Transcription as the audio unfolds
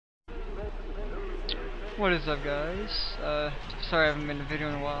What is up, guys? Sorry I haven't been in a video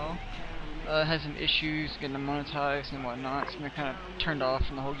in a while. Had some issues getting them monetized and whatnot, so I'm kind of turned off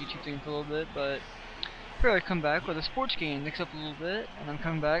from the whole YouTube thing for a little bit, but here I come back with a sports game, mix up a little bit, and I'm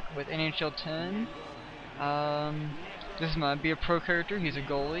coming back with NHL 10. This is my Be a Pro character. He's a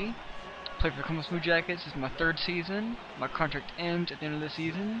goalie. Played for the Columbus Blue Jackets. This is my 3rd season. My contract ends at the end of the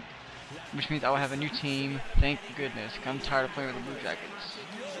season, which means I will have a new team. Thank goodness, 'cause I'm tired of playing with the Blue Jackets.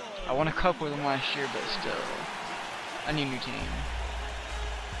 I won a cup with them last year, but still, I need a new team.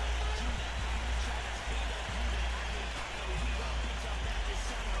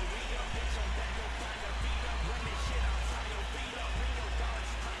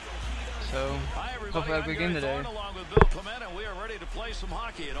 So, hopefully I have a good game today. Along with Bill Clement, and we are ready to play some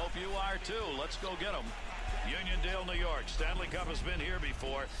hockey, and hope you are too. Let's go get them. Uniondale, New York. Stanley Cup has been here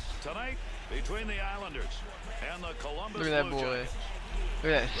before. Tonight, between the Islanders and the Columbus Look at that Blue boy. Jackets.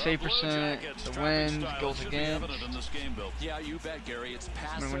 Look at that save percent, the wins, goals against. Yeah, you bet, Gary. It's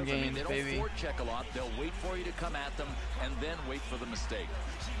passive. Win games, they don't baby. forecheck a lot. They'll wait for you to come at them and then wait for the mistake.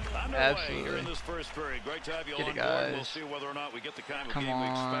 Absolutely. Here in this first period. Great to have you Get on it, board. guys. We'll see whether or not we get the kind of Come game we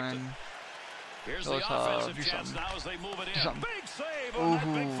expected. on. Here's Go the tough. offensive Do chance something. now as they move it Do in. something. Big save on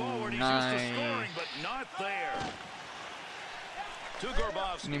that big forward. He's Nice. used to scoring, but not there. To Need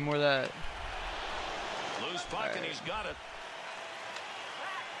Gorbowski. more of that. Loose puck, and he's got it.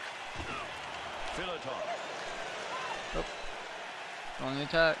 Filatov. On the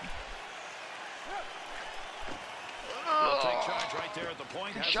attack. Will take charge right there at the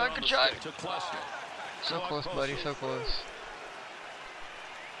point. Good Has shot, it on good the shot. stick to Klesker. So close, buddy, so close.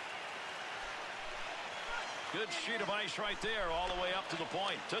 Good sheet of ice right there, all the way up to the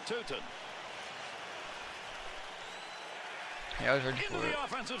point. To Tutin. Yeah, I was ready Into for it. the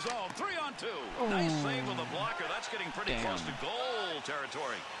offensive zone. 3-on-2. Ooh. Nice save with a blocker. That's getting pretty Damn. close to goal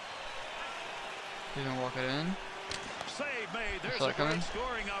territory. He's gonna walk it in. Save made. There's Saw a it coming. great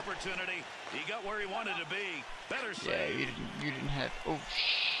scoring opportunity. He got where he wanted to be. Better save. Yeah, you didn't have. Oh,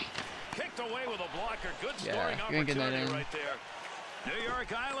 shh. Kicked away with a blocker. Good Yeah, scoring you ain't getting that opportunity in. right there. New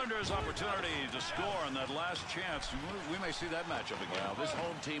York Islanders opportunity to score on that last chance. We may see that matchup again. Well, this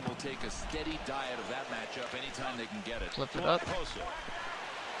home team will take a steady diet of that matchup anytime they can get it. Flip it up.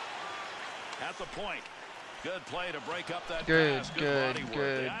 At the point. Good play to break up that Good, pass. good, Body work.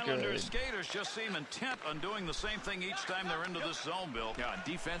 good, The Islanders good. skaters just seem intent on doing the same thing each time they're into this zone, Bill. Yeah, and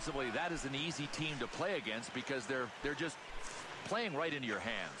defensively, that is an easy team to play against because they're just playing right into your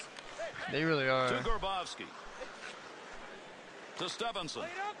hands. They really are. To Gorbowski. To Stevenson.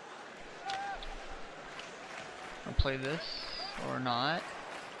 I'll play this or not.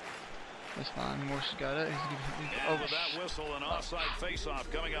 That's fine. Morse got it. And with that whistle, an offside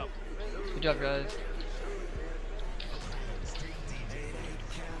face-off coming up. Good job, guys.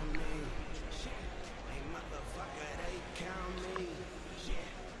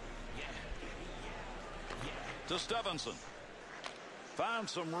 To Stevenson. Found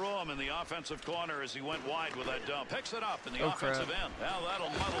some room in the offensive corner as he went wide with that dump. Picks it up in the offensive end. Well, that'll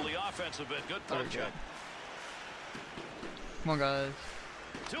muddle the offense a bit. Good There we poke go. check. Come on, guys.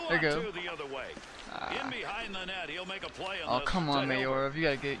 Two There on you go. two the other way. In behind the net, he'll make a play on Oh, this. come on, To Hilbert.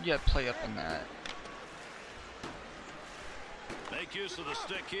 Mayorov. You gotta play up on that. Make use of the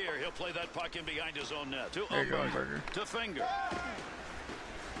stick here. He'll play that puck in behind his own net. To There you go, Umberger. Burger. To Finger.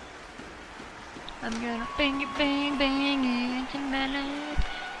 I'm gonna bang it, bang, bang it in my life.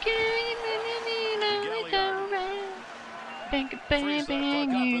 Girl, you make me know it's alright. Bang it, bang, Frees that bang,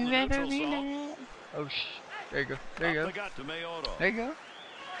 puck up in you the neutral every zone. night. Oh, there you go. There you Up go. they got to Mayoto. There you go.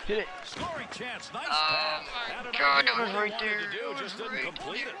 Hit it. Scoring chance. Nice Oh, pass. my Had an God, idea that was what he right wanted there. to do, That just was didn't right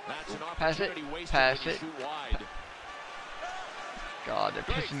complete it. That's an Pass it. opportunity wasted Pass when you it. shoot wide. God, they're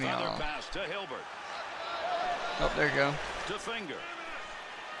Great pissing me feather off. pass to Hilbert. Oh, there you go. To Finger.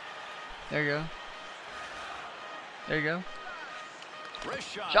 There you go. There you go. Wrist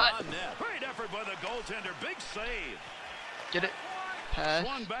shot Shot. on net. Great effort by the goaltender. Big save. Get it. Pass.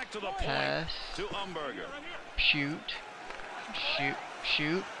 Swung back to the point. Pass. To Umberger. Shoot. Shoot.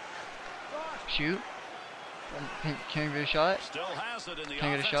 Shoot. Shoot. Can I get a shot? Still has it in the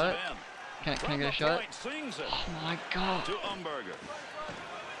Can I get a offensive shot? end. Can I From get a the shot? point, swings it Oh my God. to Umberger.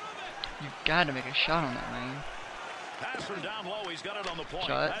 You gotta make a shot on that, man. Pass from down low. He's got it on the point.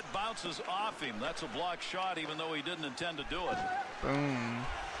 Shot. That bounces off him. That's a blocked shot, even though he didn't intend to do it. Boom.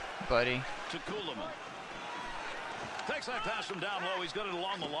 Buddy. To Kuhlman. Takes that pass from down low. He's got it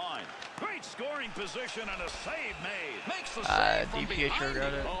along the line. Great scoring position and a save made. Makes the save from DPH behind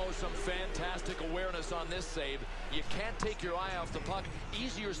got it. Oh, some fantastic awareness on this save. You can't take your eye off the puck.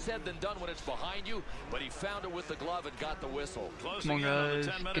 Easier said than done when it's behind you, but he found it with the glove and got the whistle. Closing Come in on, on the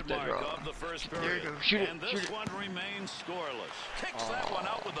guys. 10-minute Get that mark draw. of the first There period. you go. Shoot it. And this Shoot it. one remains scoreless. Kicks that one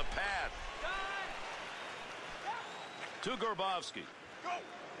out with the pad. To Grabowski.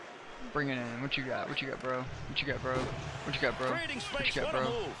 Bring it in. What you got? What you got, bro? What you got, bro? What you got, bro? Creating What space. you got, What a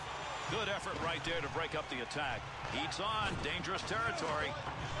bro? move. Good effort right there to break up the attack. Heats on. Dangerous territory.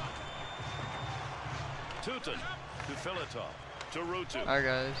 Tutin to Filatov. To Rutu. Alright,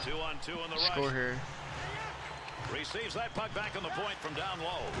 guys. 2-on-2 on the Score right. here. Receives that puck back on the point from down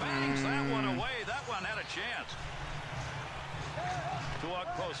low. Bangs that one away. That one had a chance. To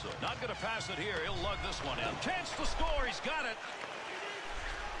Okposo. Not going to pass it here. He'll lug this one in. Chance to score. He's got it.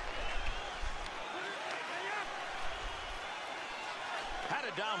 Had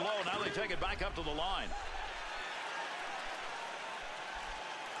it down low. Now they take it back up to the line.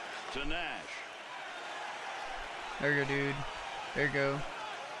 To Nash. There you go, dude. There you go.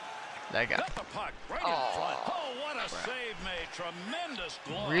 That guy. Got the puck right in front. Oh, what a save made. Tremendous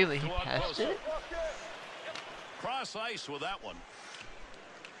glove. Really? to He passed Okposo. it? Cross ice with that one.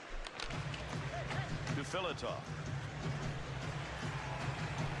 To Filatov.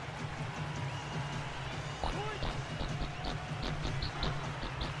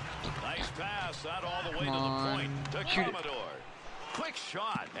 Nice pass out all the way to the point. To Shoot it. Commodore. Quick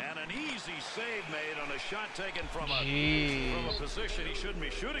shot and an easy save made on a shot taken from a Jeez. position he shouldn't be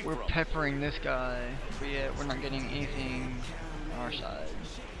shooting We're from. peppering this guy, but yet we're not getting anything on our side.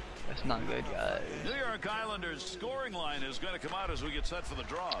 That's not good, guys. New York Islanders scoring line is going to come out as we get set for the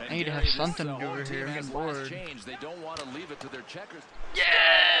draw. I need to have something to do over here. I'm getting bored. Change. They don't want to leave it to their checkers.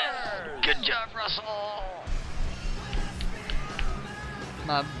 Yeah! Good job, Russell!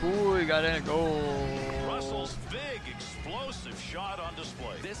 My boy got in a goal. Russell's big, explosive shot on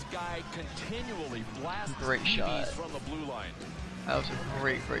display. This guy continually blasts Great shot. BBs from the blue line. That was a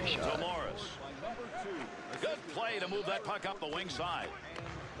great, great To shot. Morris. Good play to move that puck up the wing side.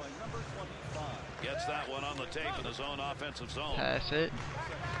 Gets that one on the tape in his own offensive zone. Pass it.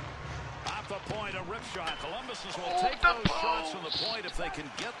 Off the point, a rip shot. Columbuses will take those shots from the point if they can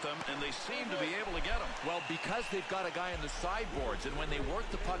get them, and they seem to be able to get them. Well, because they've got a guy in the sideboards, and when they work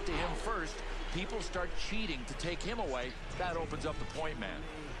the puck to him first, people start cheating to take him away. That opens up the point man.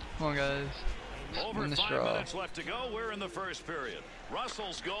 Come on, guys. Over Win this 5 draw. minutes left to go. We're in the first period.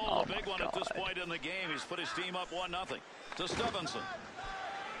 Russell's goal, Oh a big my one at this God. point in the game. He's put his team up 1-0. To Stephenson.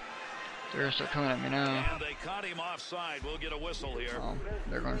 They're gonna start coming at me now. And they caught him offside. We'll get a whistle here. Oh,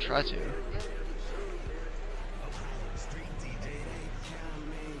 they're gonna try to.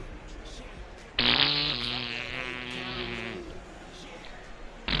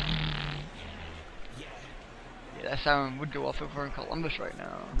 Yeah, that sound would go off if we're in Columbus right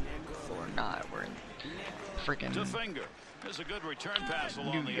now. But we're not. We're in freaking To Finger. There's a good return pass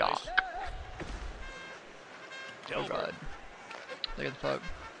along New the York. ice. Oh Hilbert. god. Look at the puck.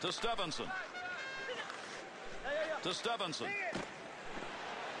 To Stephenson. To Stephenson.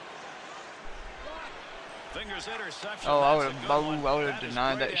 Fingers interception. Oh, I That's would've- a good one. I would've That is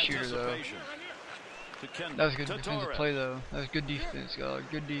denied great that shooter, though. anticipation. To Kendall. That was a good To defensive Torres. play though. That was good defense, God.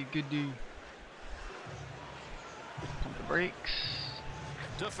 Good D, good D. Pump the brakes.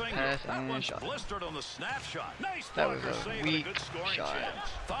 To Finger. Pass That and one's shot. blistered on the snapshot. Nice That was blocker a save and a weak good scoring shot. chance.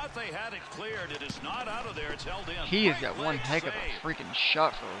 Thought they had it cleared. It is not out of there. It's held in. He has Great got one leg heck of save. a freaking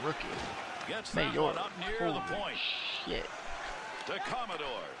shot for a rookie. Gets that Mayor. one up near the Holy point. shit. To Commodore.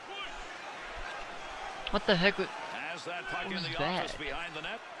 What the heck was... Has that puck What in was the that? office behind the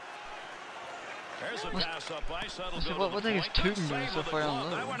net. There's a What's- pass up ice. That'll what's go the- to what- the what the heck is point. Good Tootin doing save so with the far down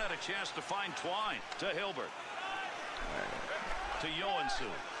glove. low? That one had a chance to find Twine. To Hilbert. To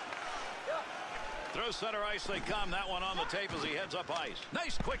Joensuu. Through center ice they come. That one on the tape as he heads up ice.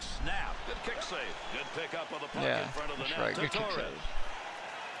 Nice quick snap. Good kick save. Good pick up of the puck Yeah, in front of the that's net. right. To Good kick Torres. save.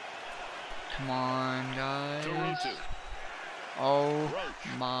 Come on, guys. To Rutu. Oh Roach.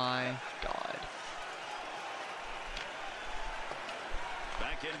 my god.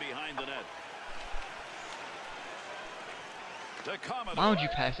 Back in behind the net. To Commodore. Why would you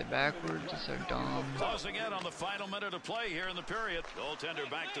pass it backwards? It's so dumb. Closing in on the final minute of play here in the period. Goaltender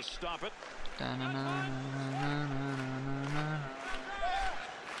back to stop it. Da-na-na-na-na-na-na-na-na.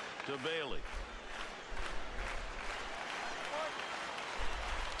 To Bailey.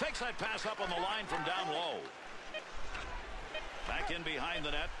 Takes that pass up on the line from down low. Back in behind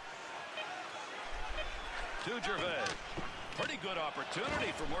the net. To Gervais. Pretty good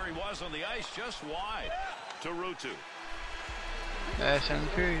opportunity from where he was on the ice, just wide. To Rutu. That's in the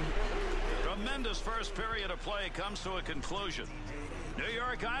period. tremendous first period of play comes to a conclusion. New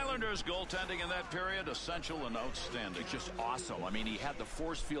York Islanders goaltending in that period, essential and outstanding. It's just awesome. I mean, he had the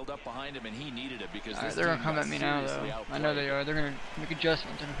force field up behind him, and he needed it because Alright, this they're gonna team come got at me now, though. seriously I know outplayed. they are. They're gonna make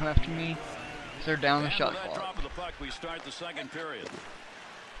adjustments. They're gonna come after me. So they're down the And shot with that clock. drop of the puck, we start the second period.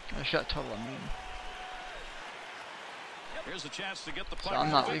 The shot total, I mean. Here's a chance to get the puck. So I'm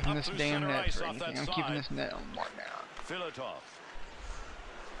not up leaving this through damn center net ice for off that anything. I'm keeping side. this net on mark now. Filatov.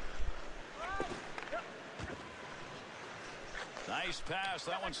 Nice pass.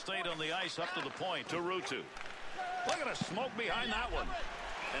 That one stayed on the ice up to the point to Ruutu. Look at the smoke behind that one.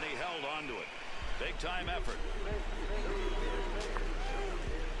 And he held on to it. Big time effort.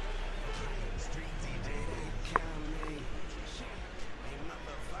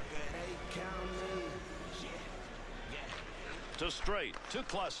 To Straight, to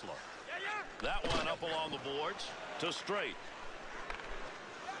Klesla. That one up along the boards, to Straight.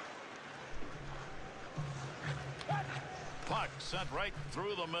 Puck sent right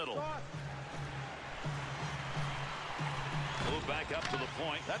through the middle. Move back up to the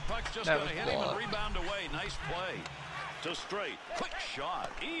point. That puck's just going to hit him and rebound away. Nice play. To Straight. Quick shot.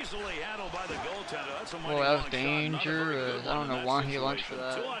 Easily handled by the goaltender. That's a mighty Well, that was long shot. Not a very good dangerous. I one don't in know that why he lunged for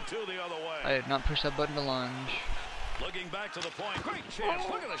situation. that. 2 on 2 the other way. I did not push that button to lunge. Looking back to the point. Great chance.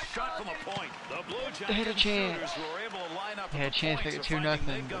 Look at the shot from the point. The Blue Jackets They had a chance. shooters were able to line up They had a at the chance to points make it of 2-0, finding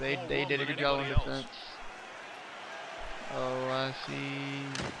they've but got they more did a room good than job on anybody else. defense. Oh, I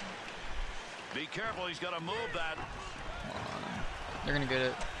see. Be careful. He's got to move that. Come on. They're gonna get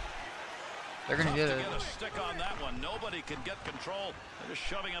it. They're gonna Tough get to it. get a stick on that one. Nobody can get control. They're just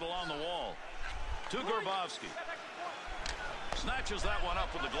shoving it along the wall. To Grabowski. Snatches that one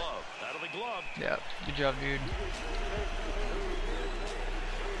up with the glove. Out of the glove. Yeah, good job, dude.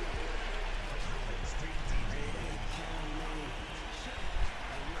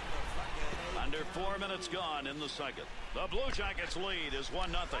 Under 4 minutes gone in the second. The Blue Jackets lead is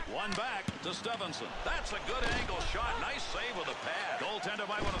 1-0. One back to Stevenson. That's a good angle shot. Nice save with a pad. Goaltender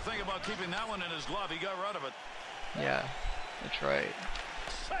might want to think about keeping that one in his glove. He got rid of it. Yeah, that's right.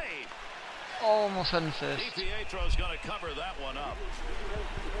 Save. Almost had an assist. DiPietro's going to cover that one up.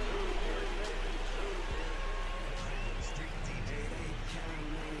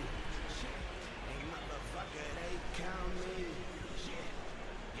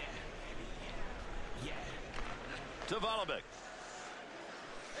 To Volobik.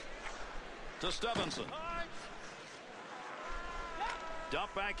 To Stevenson.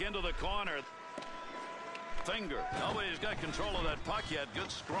 Dump back into the corner. Finger. Nobody's got control of that puck yet.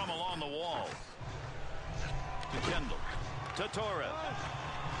 Good scrum along the wall. To Kendall. To Torres.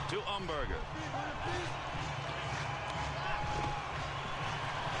 To Umberger.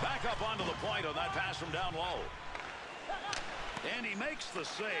 Back up onto the point on that pass from down low. And he makes the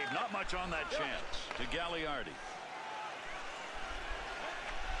save. Not much on that chance. To Gagliardi.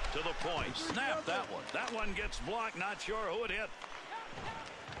 To the point. Snap that one. That one gets blocked. Not sure who it hit.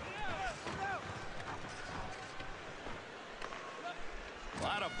 A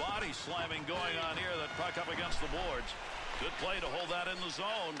lot of body slamming going on here. That puck up against the boards. Good play to hold that in the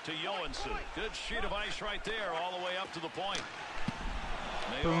zone to Johansson. Good sheet of ice right there all the way up to the point.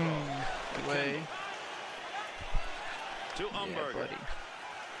 Boom. Away. To Umberger. Yeah, buddy.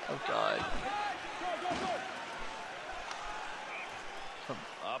 Oh, God.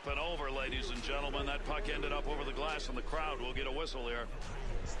 Up and over, ladies and gentlemen. That puck ended up over the glass, and the crowd will get a whistle here.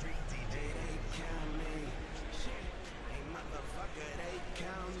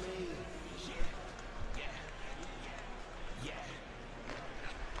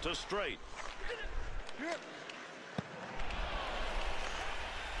 To Straight.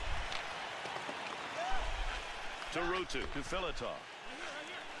 To Ruutu. To Filatov.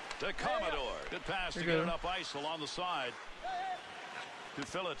 To Commodore. Good pass to get it up ice along the side. To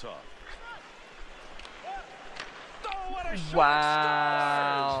Filatov. Oh, what a shot!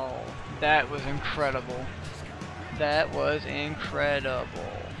 Wow. That was incredible. That was incredible.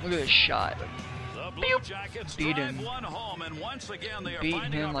 Look at this shot. The Blue Jackets Beat drive him. one home, and once again they are Beat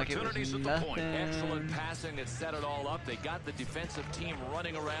finding him like it was opportunities at the point. nothing. Excellent passing that set it all up. They got the defensive team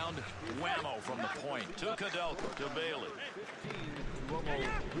running around. Whammo from the point. To Kadelko. To Bailey.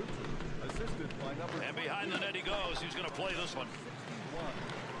 And behind the net he goes. He's going to play this one.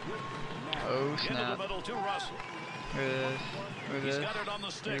 Oh, Into the snap. middle to Russell. Look at this. Look at He's this. got it on the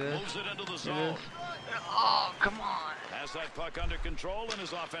stick. Look at Moves this. it into the Look zone. at this. Oh, come on. Has that puck under control in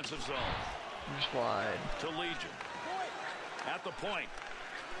his offensive zone. Just wide. To Legion. At the point.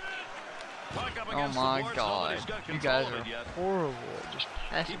 Puck up Oh against my the boards. God. Nobody's got You control guys of are it yet. horrible. Just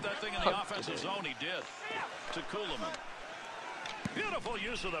passing Keep that thing in the puck offensive today. zone. He did. To Kuhlman. Beautiful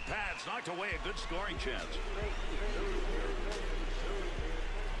use of the pads. Knocked away a good scoring chance.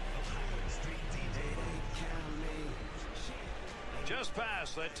 Just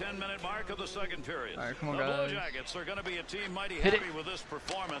past that 10-minute mark of the second period. All right, come on, the guys. Blue Jackets are going to be a team mighty Hit happy it. with this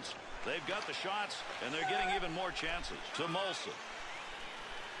performance. They've got the shots, and they're getting even more chances. To Molson.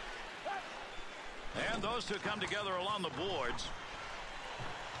 And those two come together along the boards.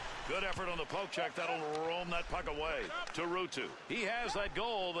 Good effort on the poke check. That'll roam that puck away. To Ruutu. He has that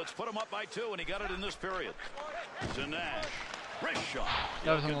goal that's put him up by 2, and he got it in this period. To Nash. Wrist shot.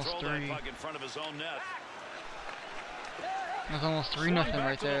 That was He'll almost control 3. that puck in front of his own net. That was almost 3-0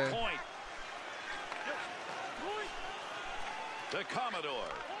 right To the there. point. To Commodore.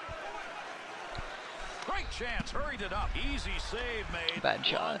 Great chance. Hurried it up. Easy save made. Bad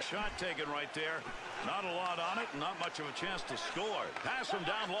shot. Long shot taken right there. Not a lot on it. Not much of a chance to score. Pass from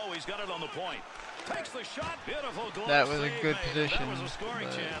down low. He's got it on the point. Takes the shot. Beautiful glove. That was a save good made. position, That was a scoring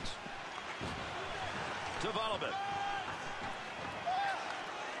but- chance. To Volobit.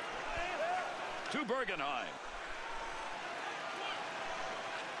 To Bergenheim.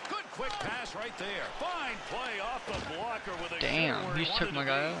 Good quick pass right there. Fine play off the blocker with a Damn, shot he where just took wanted my to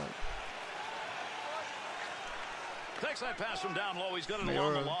guy be. out. Takes that pass from down low. He's got it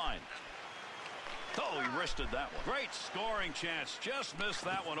along the Mayor. line. Oh, he wristed that one. Great scoring chance. Just missed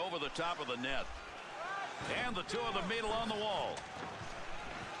that one over the top of the net. And the two of them meet along the wall.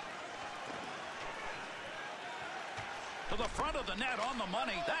 To the front of the net on the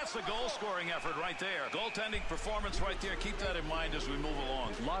money. That's a goal-scoring effort right there. Goaltending performance right there. Keep that in mind as we move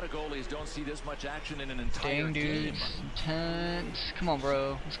along. A lot of goalies don't see this much action in an entire Dang, dude. game. Intense. Come on,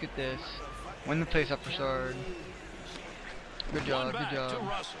 bro. Let's get this. Win the face-up for Sard. Good job, One good back to job.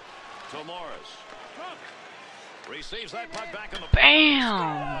 Russell. To Morris. Receives that puck back in the Bam!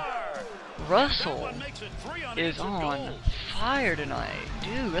 That Russell one makes it 3 on is on fire tonight.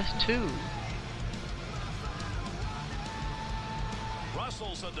 Dude, that's 2.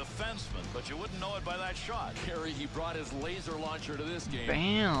 Russell's a defenseman, but you wouldn't know it by that shot. Gary, he brought his laser launcher to this game.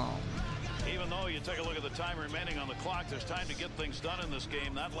 Bam! Even though you take a look at the time remaining on the clock, there's time to get things done in this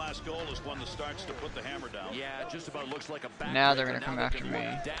game. That last goal is one that starts to put the hammer down. Yeah, it just about looks like a back. Now they're breaker. gonna come Now they after can me.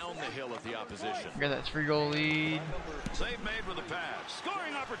 move down the hill of the opposition. We got that 3-goal lead. Save made with a pass.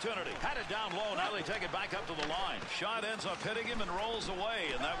 Scoring opportunity. Had it down low. Now they take it back up to the line. Shot ends up hitting him and rolls away,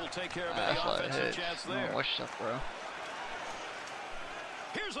 and that will take care of any That's what it offensive hits. chance Oh, there. watch yourself, bro.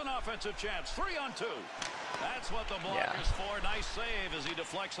 Here's an offensive chance. 3 on 2. That's what the blocker's for. Nice save as he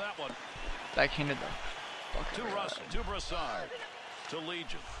deflects that one. Backhanded though. To Russell. To Brassard. To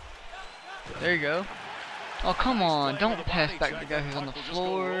Legion. There you go. Oh, come on. Play Don't with a pass body back check. to the guy That who's on the puck will just go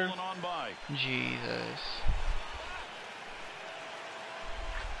floor. rolling on by. Jesus.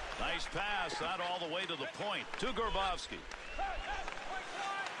 Nice pass. That all the way to the point. To Grabowski.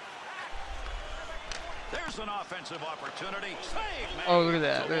 There's an offensive opportunity. Save made. Oh, look at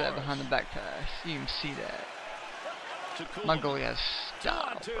that. To Look at that Morris. behind the back pass. You can see that. To My Kuhlman. goalie has 2 on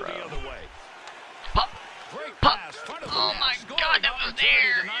style, 2 the bro. other way. Pop! Great Pop. pass. Front of the Oh net. my Scoring God, that was opportunity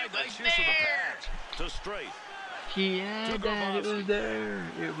there. denied. It Nice was use of the there. pads. To Straight. He had To that. It Grabowski. was there.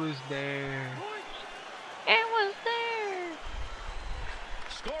 It was there. It was there.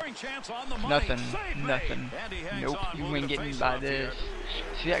 Scoring chance on the money. Nothing. Save made. Nothing. And he hangs Nope. on, You moving ain't the getting face by off this. here.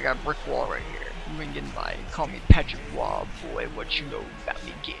 See, I got a brick wall right here. You ain't getting by it. Call me Patrick Wall, boy. What you know about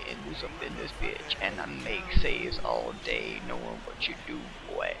me getting loose up in this bitch. And I make saves all day, knowing what you do,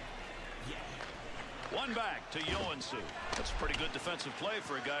 boy. One back to Joensuu. That's a pretty good defensive play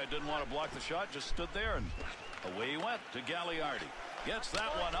for a guy who didn't want to block the shot. Just stood there and away he went to Gagliardi. Gets that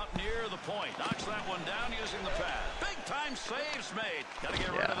one up near the point. Knocks that one down using the pad. Big time saves made. Got to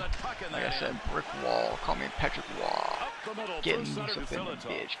get rid of that puck in Like that I said, end. brick wall. Call me Patrick Wall. Up the middle. Getting Through loose center to up in the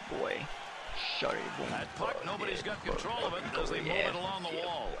Filatov. bitch, boy. Sorry, boom. That puck, nobody's got control of it as they move it along the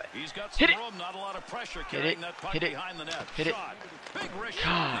wall. He's got some Hit it. room, not a lot of pressure Hit carrying it. that puck Hit it. behind the net. Hit it. Shot. Big wrist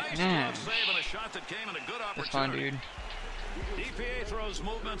God, shot. Nice man. glove save and a shot that came in a good That's fine, opportunity. dude. DPA throws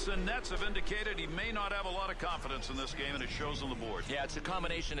movements and nets have indicated he may not have a lot of confidence in this game, and it shows on the board. Yeah, it's a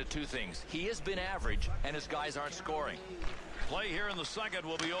combination of two things. He has been average, and his guys aren't scoring. Play here in the second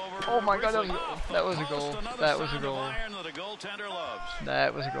will be over. Oh my God, that was a briefly. goal. Off the That was a post, goal. another That was a sound of goal. iron that a goaltender loves.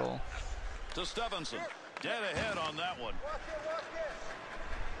 That was a goal. To Stephenson. Dead ahead on that one.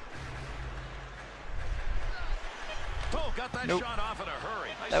 Oh, got that Nope. shot off in a hurry.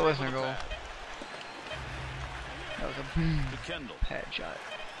 Nice That save wasn't with a the goal. pad. That was a boom. To Kendall. Pad shot.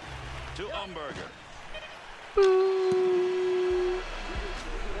 To Umberger.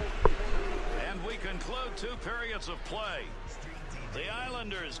 And we conclude 2 periods of play. The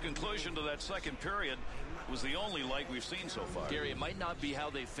Islanders' conclusion to that second period was the only light we've seen so far. Gary, it might not be how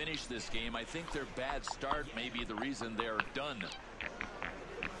they finish this game. I think their bad start may be the reason they're done.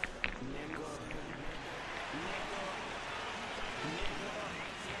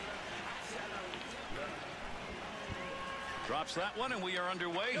 Drops that one, and we are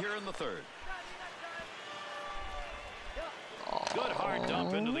underway here in the third. Good hard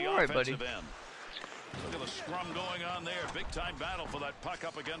dump into the offensive end. Look at the scrum going on there. Big time battle for that puck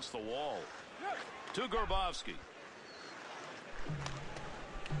up against the wall. To Grabowski.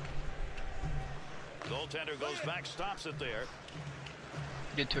 Goaltender goes back, stops it there.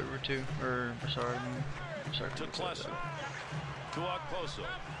 Get to it, Rutu. Or, sorry. To Klesser. To Okposo.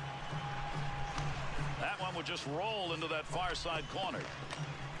 That one would just roll into that far side corner.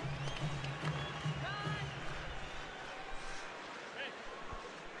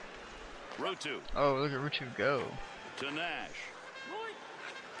 Rutu. Oh, look at Rutu go. To Nash.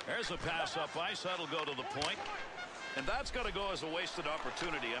 There's a pass up ice. That'll go to the point. And that's got to go as a wasted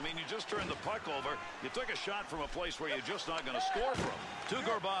opportunity. I mean, you just turned the puck over. You took a shot from a place where you're just not going to score from. To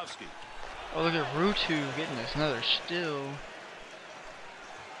Grabowski. Oh, look at Rutu getting this another still.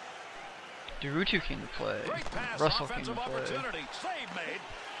 Dude, Rutu came to play. Great pass, Russell came to offensive play. opportunity. Save made.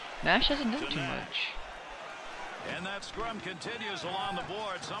 Nash doesn't do To too Nash. much. And that scrum continues along the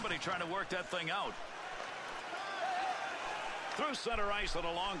board. Somebody trying to work that thing out. Through center ice on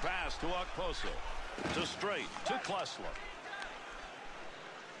a long pass to Okposo. To Straight. To Klesler.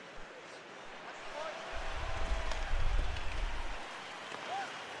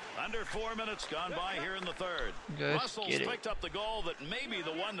 Under 4 minutes gone by here in the third. Just Russell's get it. picked up the goal that may be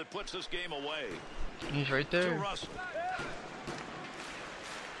the one that puts this game away. He's right To there. Russell.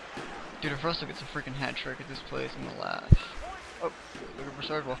 Dude, if Russell gets a freaking hat trick at this place, I'm gonna laugh. Oh, look at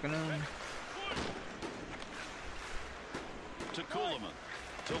Broussard walking in. To Kuhlman.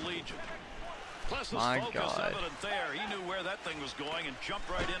 To Legion. Klesler's My focus God. evident there. He knew where that thing was going and jumped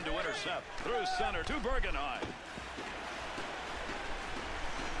right in to intercept. Through center to Bergenheim.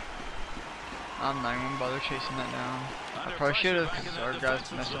 I'm not even gonna bother chasing that down. I Under probably should pressure have, back in because that our guys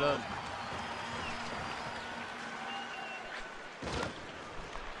defensive messed it zone. up.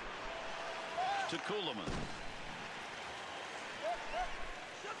 To Kuhlman.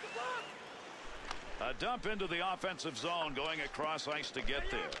 A dump into the offensive zone, going across ice to get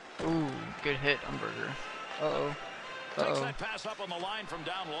there. Ooh, good hit on Berger. Uh-oh. Takes Uh-oh. that pass up on the line from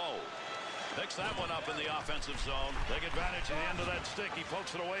down low. Picks that one up in the offensive zone. Take advantage of the end of that stick. He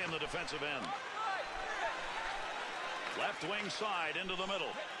pokes it away in the defensive end. Left wing side into the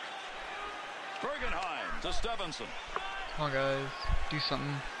middle. Bergenheim to Stevenson. Come on, guys. Do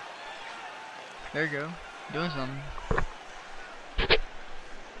something. There you go. Doing something.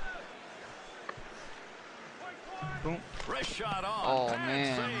 Boom. Wrist shot on. Oh, Bad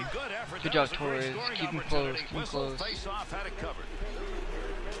man. save. Good effort. Good That job, was a great Torres. scoring Keep him opportunity. close. Keep him Whistle, close. face off, had it covered.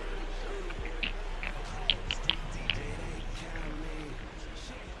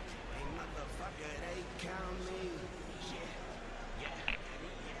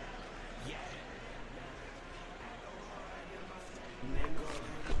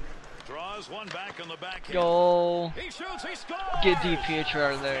 Draws one back on the backhand. Goal. He shoots, he scores! Get DiPietro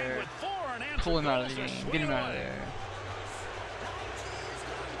out of there. With 4 unanswered Pull him out of the goals to game. swing Get him out of away. there.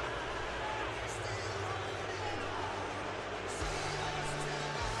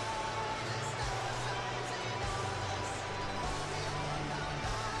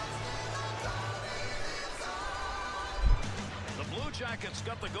 The Blue Jackets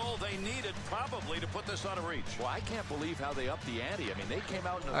got the goal they needed probably to put this out of reach. Well, I can't believe how they upped the ante. I mean, they came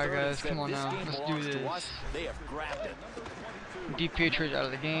out in the All right, third and guys, said, come on this now. game Let's do belongs to this. us. They have grabbed it. DiPietro's out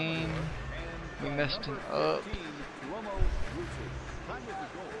of the game. We messed him up.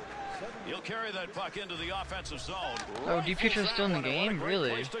 He'll carry that puck into the offensive zone. Oh, DiPietro's still in the What a game? great Really?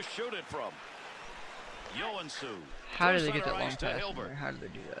 place to shoot it from. Yoansu. How did Through they get center that long ice to pass? in Hilbert. there? How did they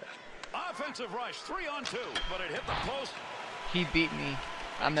do that? Offensive rush, 3-on-2, but it hit the post. He beat me.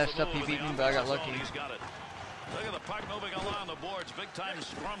 I messed up. He beat me, but I got lucky. He's got it. Look at the puck moving along the boards. Big time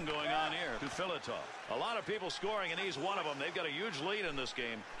scrum going on here to Filatov. A lot of people scoring, and he's one of them. They've got a huge lead in this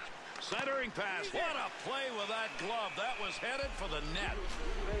game. Centering pass. What a play with that glove. That was headed for the net.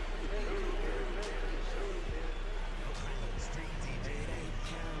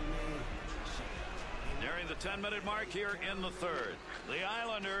 Nearing the 10-minute mark here in the third. The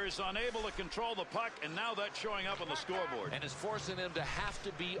Islanders unable to control the puck, and now that's showing up on the scoreboard. And is forcing them to have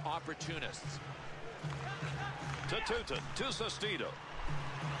to be opportunists. To Tutin, to Sestito.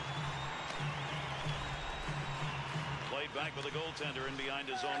 Played back with the goaltender in behind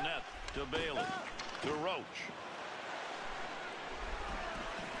his own net. To Bailey. To Roach.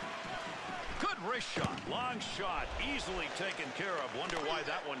 Good wrist shot. Long shot. Easily taken care of. Wonder why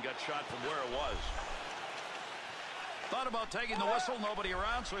that one got shot from where it was. Thought about taking the whistle. Nobody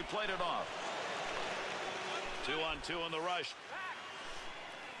around, so he played it off. 2-on-2 in the rush.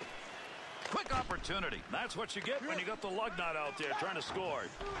 Quick opportunity. That's what you get when you got the lug nut out there trying to score.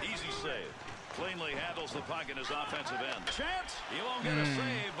 Easy save. Cleanly handles the puck in his offensive end. Chance. He won't get a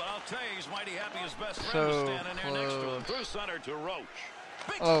save, but I'll tell you, he's mighty happy his best friend is standing there next to him. Through center to Roach.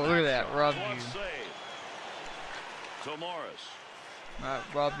 Big look at that. Robbed you. Save. To Morris.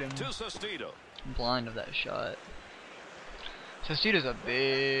 Robbed him. To Sestito. Blind of that shot. Sestito's a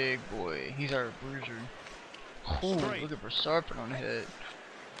big boy. He's our bruiser. Ooh, look at Versarpin on hit.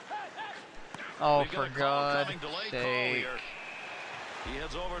 Oh, for God's sake. He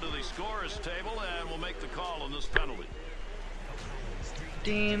heads over to the scorer's table and will make the call on this penalty.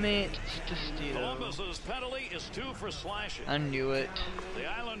 Damn it, Sestito. Columbus's penalty is 2 for slashing. I knew it. The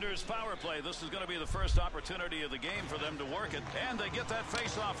Islanders' power play. This is going to be the first opportunity of the game for them to work it. And they get that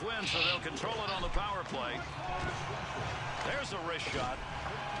face-off win, so they'll control it on the power play. There's a wrist shot.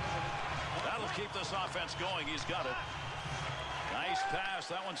 That'll keep this offense going. He's got it. Nice pass.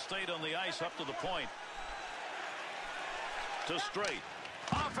 That one stayed on the ice up to the point. To straight.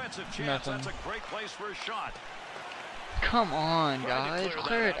 Offensive chance. Nothing. That's a great place for a shot. Come on, guys.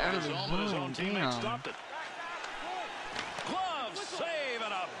 Clear it out of the zone. Damn. Glove save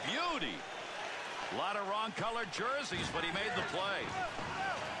and a beauty. A lot of wrong colored jerseys, but he made the play.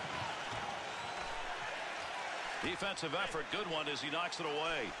 Defensive effort. Good one as he knocks it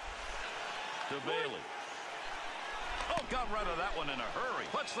away. To Bailey. Oh, got rid of that one in a hurry.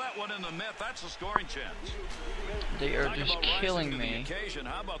 Puts that one in the net. That's a scoring chance. They are just killing me.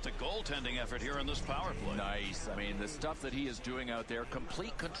 How about the goaltending effort here in this power play? Nice. I mean, the stuff that he is doing out there,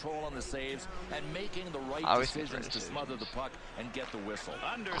 complete control on the saves and making the right decisions to smother the puck and get the whistle.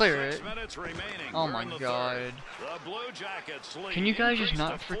 Clear 6 minutes remaining. Oh my God. The Blue Jackets lead. Can you guys just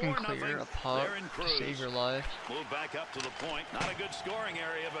not freaking clear a puck to save your life? Move back up to the point. Not a good scoring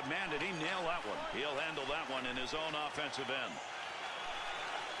area, but man, did he nail that one. He'll handle that one in his own offensive end.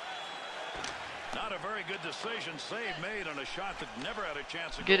 Not a very good decision. Save made on a shot that never had a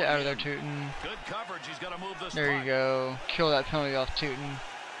chance to get go it out of in. there, Tootin. Good coverage. He's got to move this There puck. you go. Kill that penalty off, Tootin.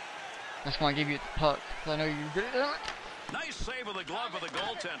 That's why I gave you the puck. I know you're good at it. Nice save of the glove of the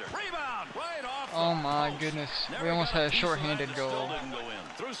goaltender. Rebound right off the Oh my post. goodness. Never We almost got had a piece of that shorthanded and goal. Still didn't go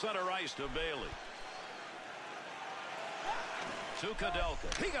in. Through center ice to Bailey. To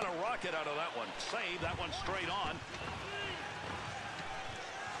Kadelka. He got a rocket out of that one. Save that one straight on.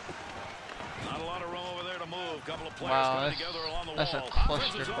 Not a lot of room over there to move. Couple of players coming together along the that's wall. a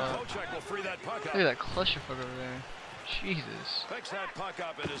clusterfuck. Will free that puck up. Look at that clusterfuck over there. Jesus. Picks that puck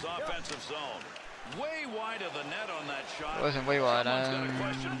up in his offensive zone. Way wide of the net on that shot. It wasn't way wide. Someone's going to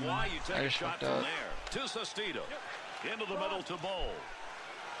question why you take I a just shot fucked from up. there. To Sestito. Into the middle to Bowl.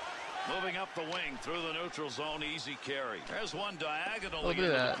 Moving up the wing through the neutral zone. Easy carry. There's one diagonally into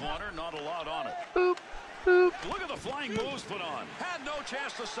the corner. Not a lot on it. Boop. Boop. Look at the flying moves put on. Had no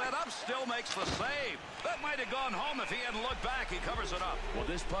chance to set up. Still makes the save. That might have gone home if he hadn't looked back. He covers it up. Well,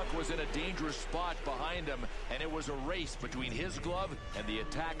 this puck was in a dangerous spot behind him, and it was a race between his glove and the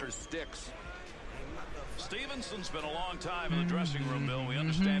attacker's sticks. Stevenson's been a long time in the dressing room, Bill. We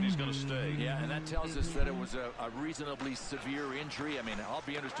understand he's going to stay. Yeah, and that tells us that it was a reasonably severe injury. I mean, I'll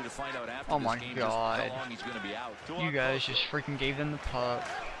be interested to find out after this game just how long he's going to be out. You guys just freaking gave them the puck.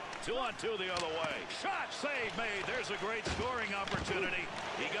 2-on-2 the other way. Shot, save made. There's a great scoring opportunity.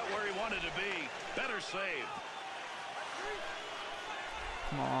 He got where he wanted to be. Better save.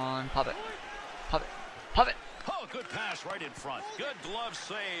 Come on, pop it. Pop it. Pop it. Oh, good pass right in front. Good glove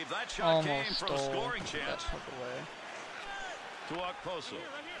save. That shot came from a scoring chance. To Okposo.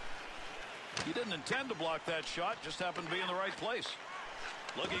 He didn't intend to block that shot. Just happened to be in the right place.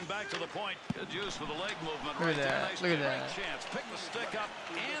 Looking back to the point. Good use for the leg movement right there. Nice Look at that. chance. Picked the stick up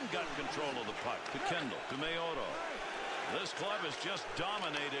and got control of the puck. To Kendall. To Mayoto. This club is just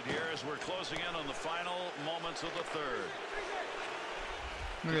dominated here as we're closing in on the final moments of the third.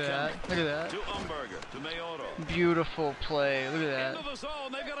 Look at that. Look at that. To Umberger. To Mayoto. Beautiful play. Look at that. Into the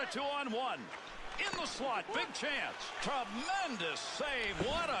zone. They've got a 2-on-1. In the slot. Big chance. Tremendous save.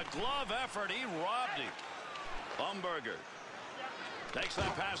 What a glove effort. He robbed him. Umberger. Takes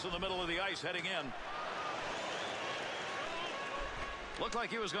that pass in the middle of the ice heading in. Looked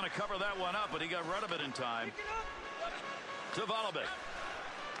like he was going to cover that one up, but he got rid of it in time. To Volobik.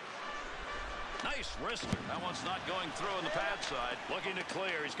 Nice wrister. That one's not going through on the pad side. Looking to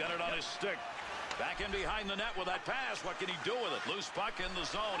clear. He's got it on his stick. Back in behind the net with that pass. What can he do with it? Loose puck in the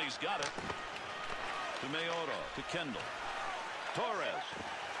zone. He's got it. To Mayoto. To Kendall. Torres.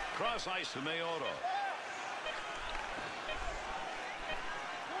 Cross ice to Mayoto.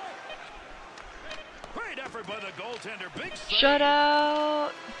 Great effort by the goaltender. Big save.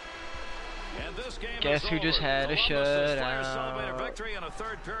 Shutout! And this game Guess is who just over. had a Columbus's players celebrated shutout? victory in a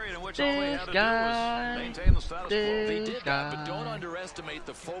third period in which all they This had to guy, do was maintain the status quo. They this did guy. that, but don't underestimate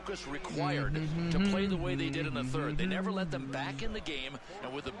the focus required to play the way they did in the third. They never let them back in the game,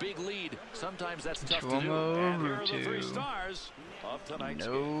 and with a big lead, sometimes that's tough to do. And here Over are the three to stars of tonight's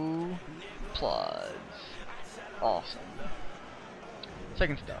game. no applause. Awesome.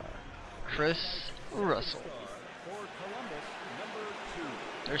 Second star, Chris Russell.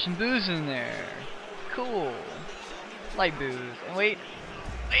 There's some booze in there. Cool. Light booze. And wait.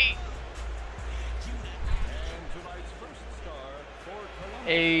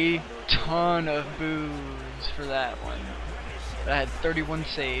 A ton of booze for that one. But I had 31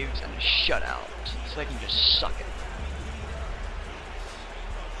 saves and a shutout. So they can just suck it.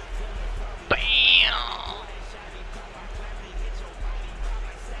 Bam!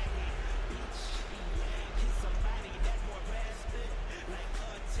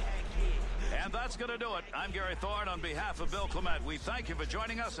 And that's going to do it. I'm Gary Thorne on behalf of Bill Clement. We thank you for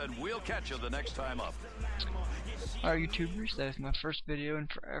joining us, and we'll catch you the next time up. Alright, YouTubers, that is my first video in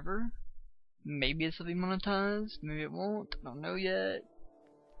forever. Maybe this will be monetized, maybe it won't, I don't know yet.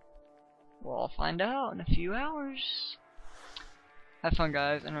 Well, I'll find out in a few hours. Have fun,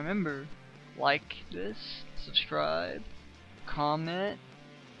 guys, and remember, like this, subscribe, comment,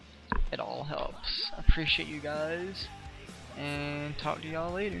 it all helps. I appreciate you guys, and talk to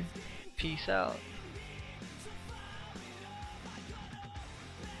y'all later. Peace out.